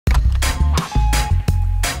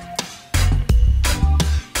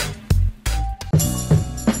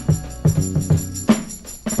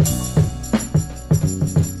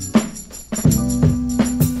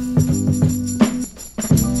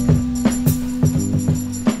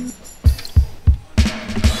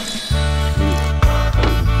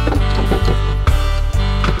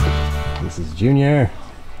Junior,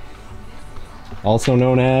 also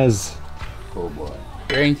known as Cowboy.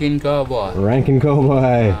 Rankin Cowboy. Rankin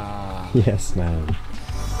Cowboy. Yes, man.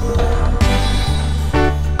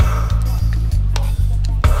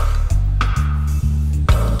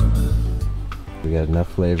 We got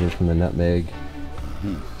enough flavor from the nutmeg,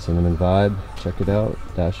 cinnamon vibe. Check it out.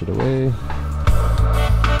 Dash it away.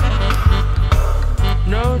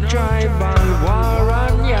 No tribal war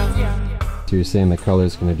on ya. So you're saying the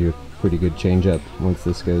color's gonna do a pretty good change up once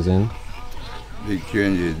this goes in? Big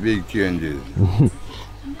changes, big changes.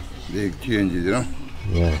 Big changes, you know?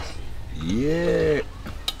 Yes. Yeah.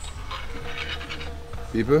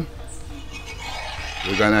 People,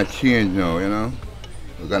 we're gonna change now, you know?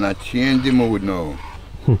 We're gonna change the mood now.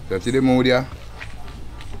 So see the mood, yeah?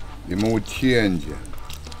 The mood change.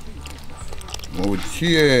 Mood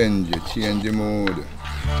change, change the mood.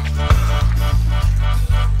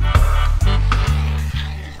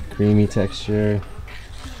 Creamy texture.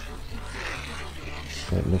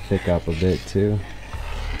 Starting to thick up a bit too.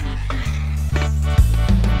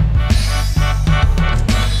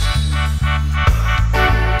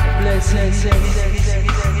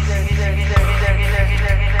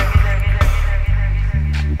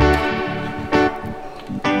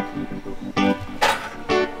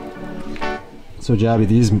 So Jabby,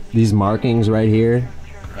 these markings right here,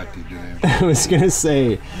 I was gonna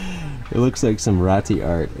say, it looks like some Ratty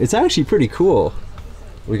art. It's actually pretty cool.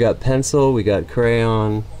 We got pencil, we got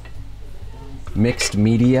crayon, mixed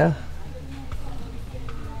media.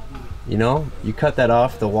 You know, you cut that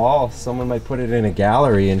off the wall, someone might put it in a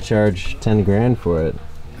gallery and charge 10 grand for it.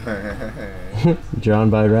 Drawn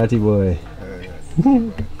by Ratty Boy.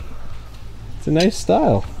 It's a nice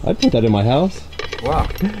style. I'd put that in my house. Wow.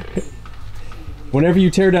 Whenever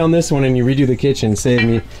you tear down this one and you redo the kitchen, save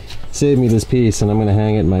me this piece and I'm gonna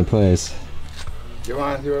hang it in my place. You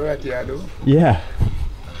want to Ratty, I do? Yeah.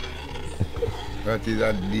 Ratty's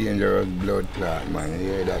a dangerous blood clot, man. You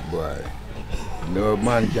hear that, boy? No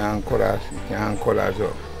man can cut us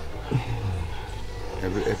up.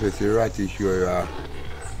 If it's a Ratty show,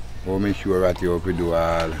 you make sure Ratty up to do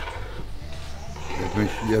all.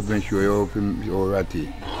 If make sure you open your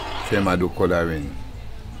Ratty, same I do coloring.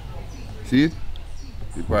 See it?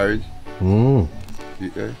 The porridge? Mm. See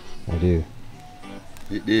it there? I do.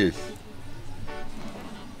 It is.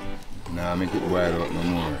 Now make it boil up no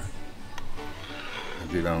more.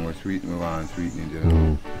 Until I'm going to sweeten, I want to sweeten it.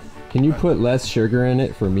 Mm. Can you put less sugar in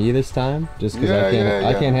it for me this time? Just because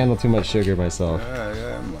I can't handle too much sugar myself.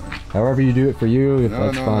 Yeah, man. However you do it for you,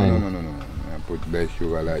 that's fine. No. I put less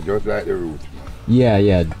sugar, like, just like the roots, man.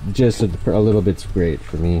 Yeah, just a little bit's great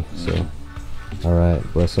for me, so. All right,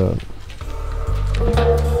 bless up.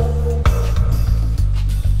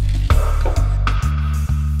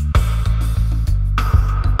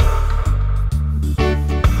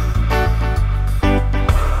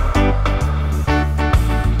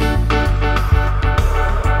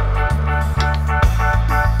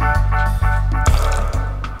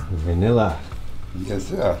 Vanilla. Yes,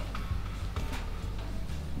 sir.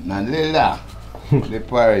 Vanilla. The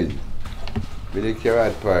porridge. With the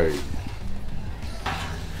carrot porridge.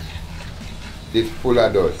 This full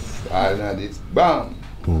of dust. All now this, bam.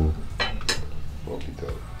 Pop it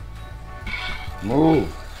up. Move.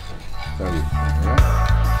 Sorry.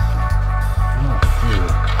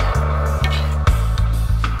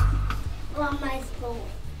 Want my spoon?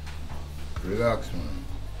 Relax, man.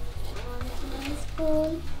 Want my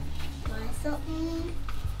spoon? Want something?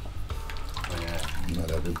 Yeah. Not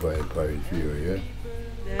have to buy a porridge for you, yeah?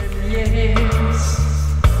 Yes,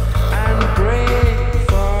 and pray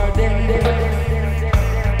for them.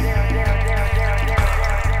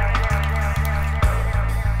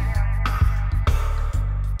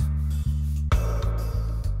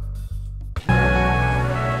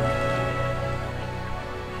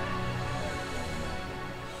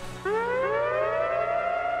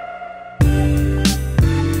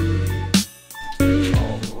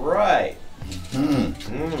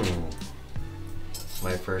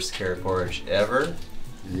 My first carrot porridge ever.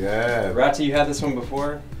 Yeah. Ratty, you had this one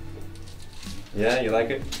before? Yeah, you like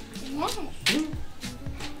it? Yes.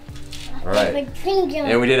 All right. And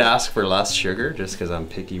And we did ask for less sugar, just because I'm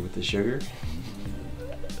picky with the sugar.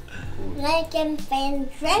 Like and fan,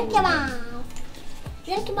 drink them off.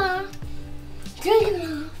 Drink them off. Drink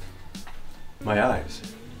them off. My eyes.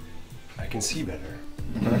 I can see better.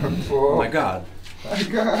 Oh my God. My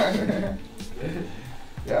God.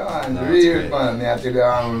 Yeah, man, No, real great. man. I tell you,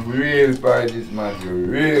 I'm real porridge, this man,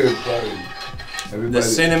 real porridge. The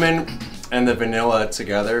cinnamon and the vanilla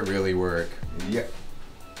together really work. Yeah.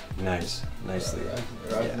 Nice, nicely. That's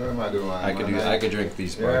what I do, man. I could drink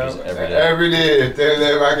these porridges every day. Every day. Tell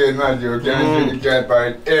them again, man, you can drink the cat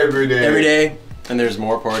porridge every day. Every day, and there's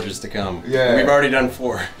more porridges to come. Yeah. We've already done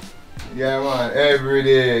 4. Yeah, man, every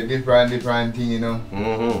day, different thing, you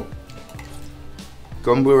know.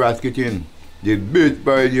 Come to Rasta Kitchen. The best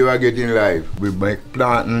porridge you are getting in life. We make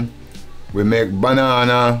plantain, we make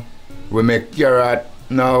banana, we make carrot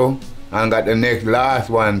now, and got the next last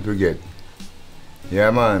one to get.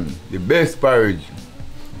 Yeah, man, the best porridge.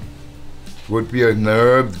 Good for your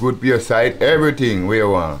nerves, good for your sight, everything where you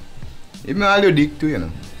want. Even all your dick too, you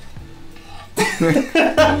know.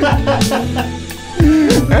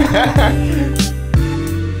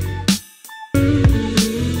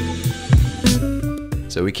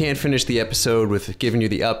 So we can't finish the episode with giving you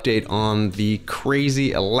the update on the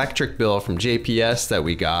crazy electric bill from JPS that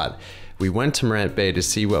we got. We went to Morant Bay to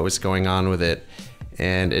see what was going on with it,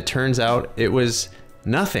 and it turns out it was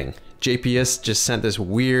nothing. JPS just sent this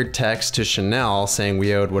weird text to Chanel saying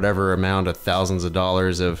we owed whatever amount of thousands of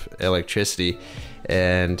dollars of electricity,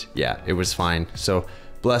 and yeah, it was fine. So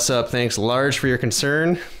bless up, thanks Large for your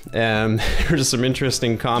concern. There's some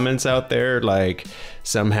interesting comments out there, like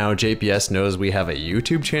somehow JPS knows we have a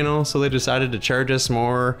YouTube channel, so they decided to charge us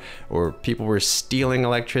more, or people were stealing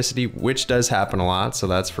electricity, which does happen a lot, so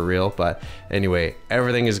that's for real. But anyway,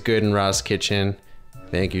 everything is good in Ra's Kitchen.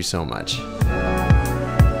 Thank you so much.